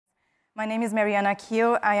My name is Mariana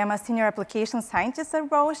Kiehl. I am a senior application scientist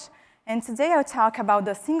at Roche, and today I'll talk about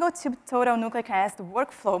the single-tube total nucleic acid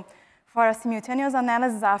workflow for a simultaneous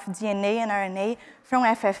analysis of DNA and RNA from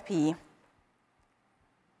FFPE.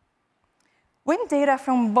 When data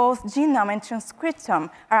from both genome and transcriptome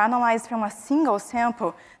are analyzed from a single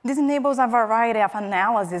sample, this enables a variety of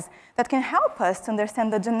analyses that can help us to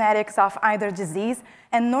understand the genetics of either disease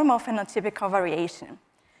and normal phenotypical variation.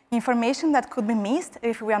 Information that could be missed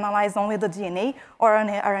if we analyze only the DNA or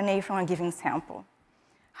RNA from a given sample.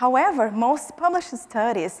 However, most published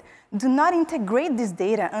studies do not integrate this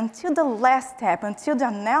data until the last step, until the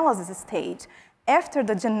analysis stage, after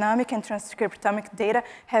the genomic and transcriptomic data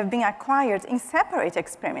have been acquired in separate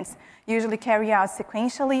experiments, usually carried out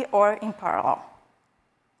sequentially or in parallel.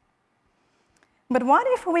 But what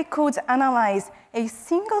if we could analyze a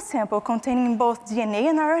single sample containing both DNA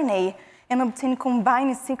and RNA and obtain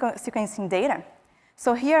combined sequencing data?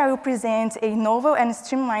 So here I will present a novel and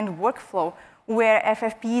streamlined workflow where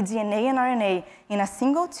FFPE DNA and RNA in a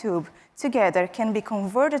single tube together can be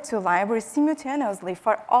converted to libraries simultaneously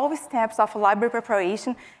for all steps of library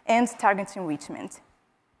preparation and target enrichment.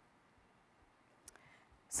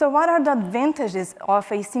 So what are the advantages of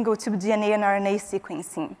a single tube DNA and RNA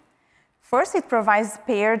sequencing? First, it provides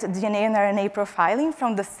paired DNA and RNA profiling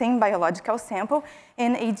from the same biological sample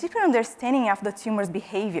and a deeper understanding of the tumor's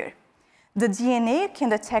behavior. The DNA can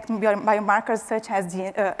detect biomarkers such as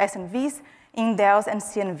SNVs, indels, and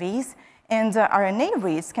CNVs, and RNA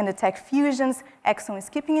reads can detect fusions, exon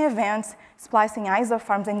skipping events, splicing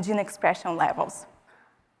isoforms, and gene expression levels.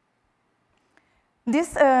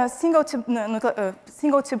 This single-tube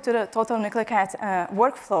total nucleic acid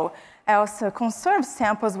workflow also conserves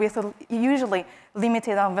samples with usually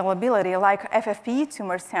limited availability, like FFPE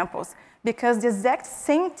tumor samples, because the exact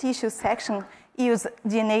same tissue section use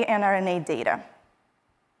DNA and RNA data.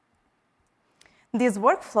 This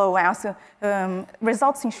workflow also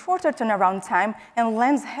results in shorter turnaround time and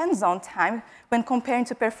less hands-on time when comparing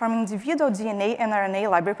to performing individual DNA and RNA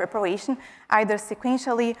library preparation, either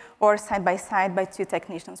sequentially or side-by-side by two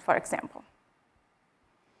technicians, for example.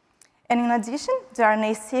 And in addition, the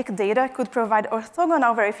RNA-seq data could provide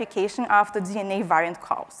orthogonal verification of the DNA variant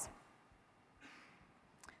calls.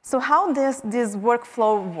 So how does this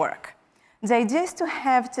workflow work? The idea is to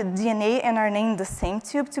have the DNA and RNA in the same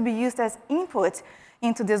tube to be used as input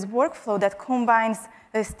into this workflow that combines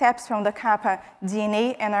the steps from the KAPA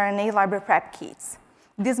DNA and RNA library prep kits.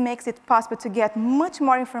 This makes it possible to get much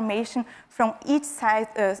more information from each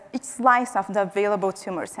slice of the available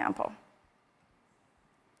tumor sample.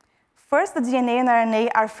 First, the DNA and RNA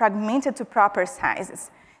are fragmented to proper sizes.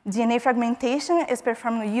 DNA fragmentation is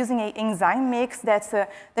performed using an enzyme mix that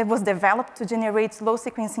was developed to generate low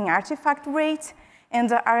sequencing artifact rate, and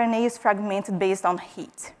the RNA is fragmented based on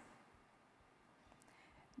heat.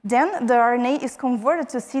 Then the RNA is converted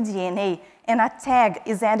to cDNA, and a tag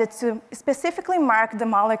is added to specifically mark the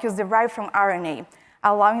molecules derived from RNA,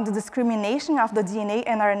 allowing the discrimination of the DNA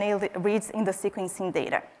and RNA reads in the sequencing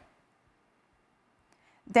data.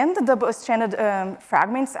 Then the double-stranded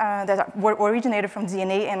fragments that were originated from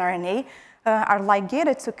DNA and RNA are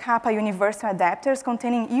ligated to KAPA universal adapters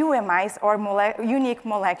containing UMIs or unique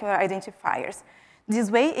molecular identifiers. This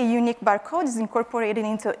way, a unique barcode is incorporated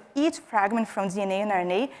into each fragment from DNA and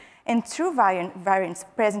RNA, and true variants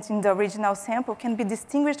present in the original sample can be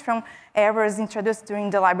distinguished from errors introduced during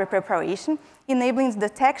the library preparation, enabling the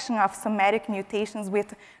detection of somatic mutations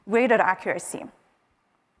with greater accuracy.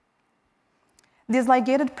 These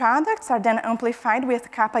ligated products are then amplified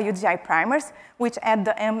with KAPA UGI primers, which add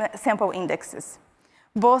the sample indexes.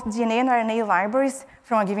 Both DNA and RNA libraries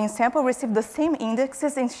from a given sample receive the same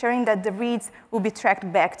indexes, ensuring that the reads will be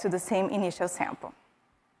tracked back to the same initial sample.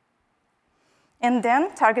 And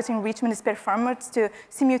then target enrichment is performed to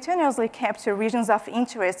simultaneously capture regions of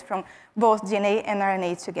interest from both DNA and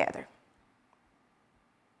RNA together.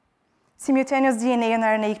 Simultaneous DNA and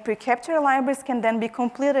RNA pre-capture libraries can then be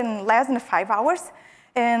completed in less than 5 hours,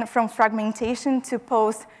 and from fragmentation to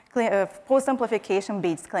post-amplification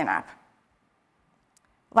beads cleanup.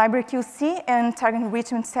 Library QC and target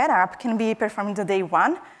enrichment setup can be performed on day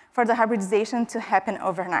 1 for the hybridization to happen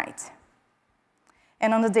overnight.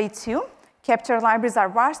 And on the day 2, captured libraries are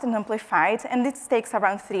washed and amplified, and this takes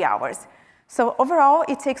around 3 hours. So overall,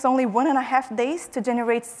 it takes only 1.5 days to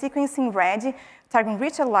generate sequencing-ready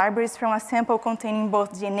target-enriched libraries from a sample containing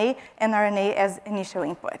both DNA and RNA as initial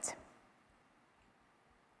input.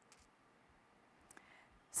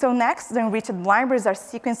 So next, the enriched libraries are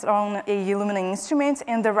sequenced on a Illumina instrument,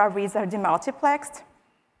 and the raw reads are demultiplexed.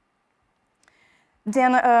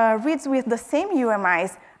 Then reads with the same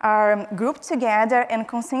UMIs are grouped together, and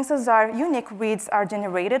consensus or unique reads are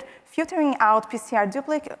generated, filtering out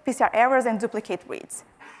PCR errors and duplicate reads.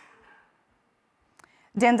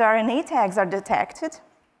 Then the RNA tags are detected,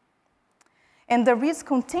 and the reads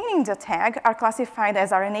containing the tag are classified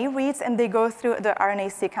as RNA reads, and they go through the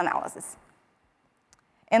RNA-seq analysis.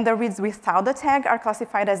 And the reads without the tag are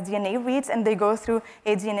classified as DNA reads, and they go through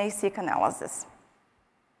a DNA-seq analysis.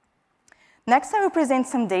 Next, I will present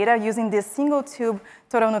some data using this single-tube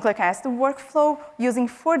total nucleic acid workflow using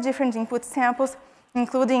 4 different input samples,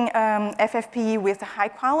 including FFPE with high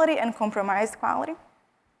quality and compromised quality.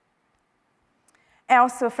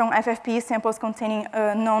 Also from FFPE samples containing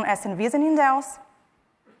known SNVs and indels,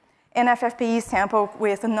 and FFPE sample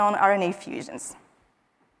with non-RNA fusions.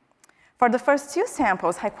 For the first 2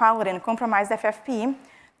 samples, high quality and compromised FFPE,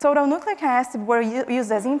 total nucleic acid were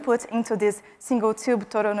used as input into this single-tube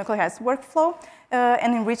total nucleic acid workflow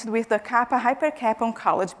and enriched with the KAPA hypercap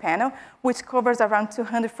oncology panel, which covers around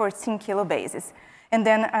 214 kilobases, and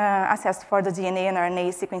then assessed for the DNA and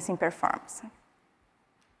RNA sequencing performance.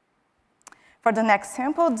 For the next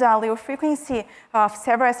sample, the allele frequency of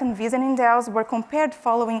several SNVs and indels were compared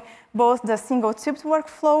following both the single-tube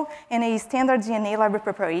workflow and a standard DNA library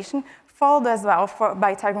preparation, followed as well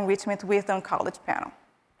by target enrichment with the oncology panel.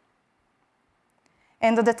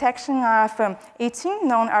 And the detection of 18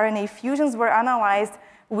 known RNA fusions were analyzed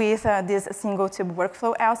with this single-tube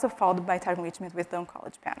workflow, also followed by target enrichment with the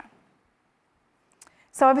oncology panel.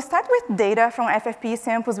 So I will start with data from FFPE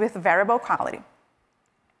samples with variable quality.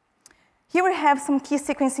 Here we have some key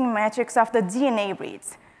sequencing metrics of the DNA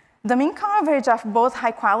reads. The mean coverage of both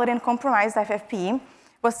high quality and compromised FFPE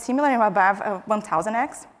was similar and above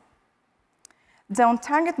 1000x. The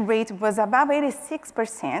on-target rate was above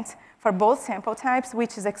 86% for both sample types,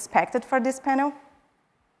 which is expected for this panel.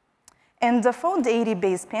 And the fold 80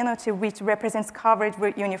 base penalty, which represents coverage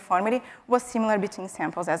with uniformity, was similar between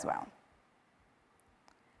samples as well.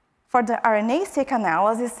 For the RNA-seq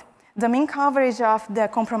analysis, the mean coverage of the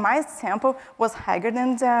compromised sample was higher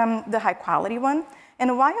than the high-quality one.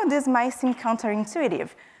 And while this might seem counterintuitive,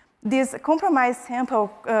 this compromised sample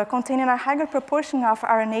contained a higher proportion of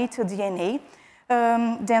RNA to DNA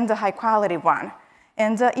than the high-quality one.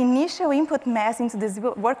 And the initial input mass into this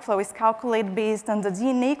workflow is calculated based on the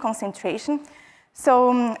DNA concentration.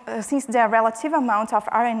 So since the relative amount of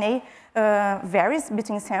RNA varies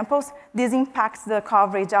between samples, this impacts the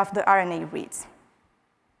coverage of the RNA reads.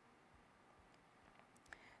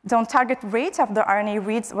 The on-target rate of the RNA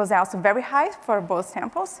reads was also very high for both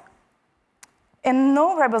samples. And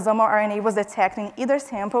no ribosomal RNA was detected in either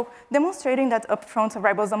sample, demonstrating that upfront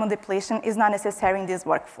ribosomal depletion is not necessary in this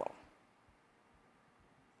workflow.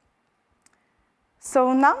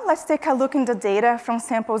 So now let's take a look in the data from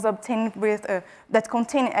samples obtained with, that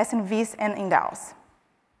contain SNVs and indels.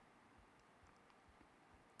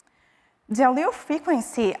 The allele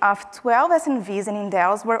frequency of 12 SNVs and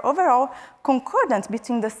indels were overall concordant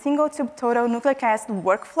between the single-tube total nucleic acid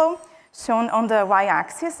workflow, shown on the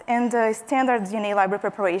y-axis, and the standard DNA library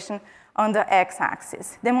preparation on the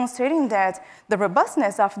x-axis, demonstrating that the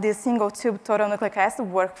robustness of this single-tube total nucleic acid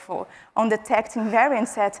workflow on detecting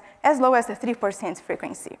variants at as low as a 3%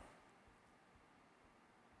 frequency.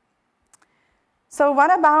 So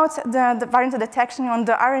what about the variant detection on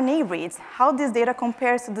the RNA reads? How this data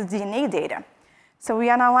compares to the DNA data? So we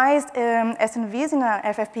analyzed SNVs in an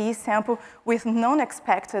FFPE sample with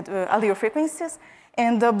non-expected allele frequencies,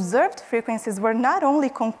 and the observed frequencies were not only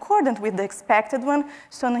concordant with the expected one,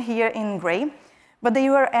 shown here in gray, but they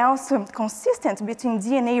were also consistent between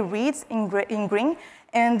DNA reads in green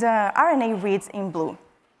and RNA reads in blue.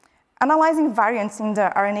 Analyzing variants in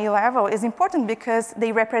the RNA level is important because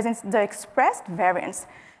they represent the expressed variants,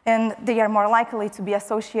 and they are more likely to be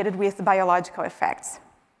associated with biological effects.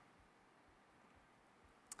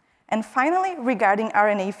 And finally, regarding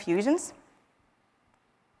RNA fusions,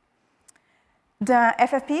 the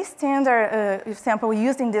FFPE standard sample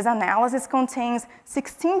used in this analysis contains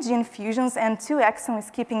 16 gene fusions and 2 exon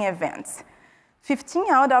skipping events. 15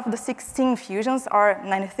 out of the 16 fusions, or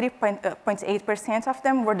 93.8% of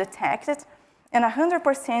them, were detected, and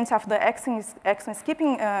 100% of the exon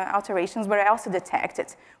skipping alterations were also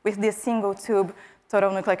detected with this single-tube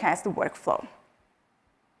total nucleic acid workflow.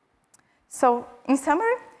 So, in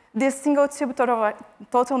summary, this single-tube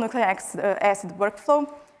total nucleic acid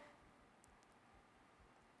workflow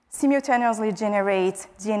simultaneously generates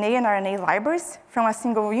DNA and RNA libraries from a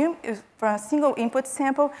single input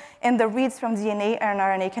sample, and the reads from DNA and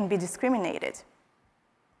RNA can be discriminated.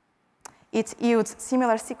 It yields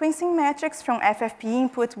similar sequencing metrics from FFPE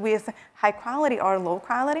input with high quality or low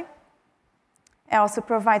quality. It also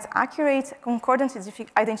provides accurate concordant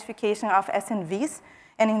identification of SNVs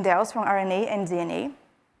and indels from RNA and DNA.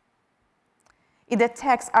 It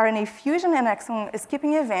detects RNA fusion and exon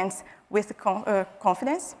skipping events with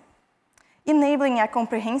confidence, enabling a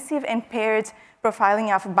comprehensive and paired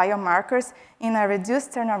profiling of biomarkers in a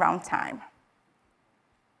reduced turnaround time.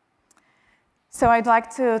 So I'd like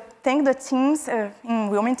to thank the teams in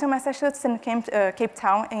Wilmington, Massachusetts, and Cape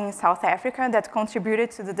Town in South Africa that contributed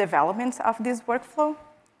to the development of this workflow.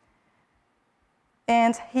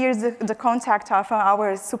 And here's the contact of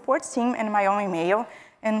our support team and my own email.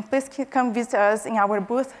 And please come visit us in our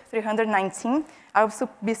booth 319. I'll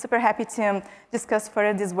be super happy to discuss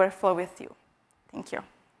further this workflow with you. Thank you.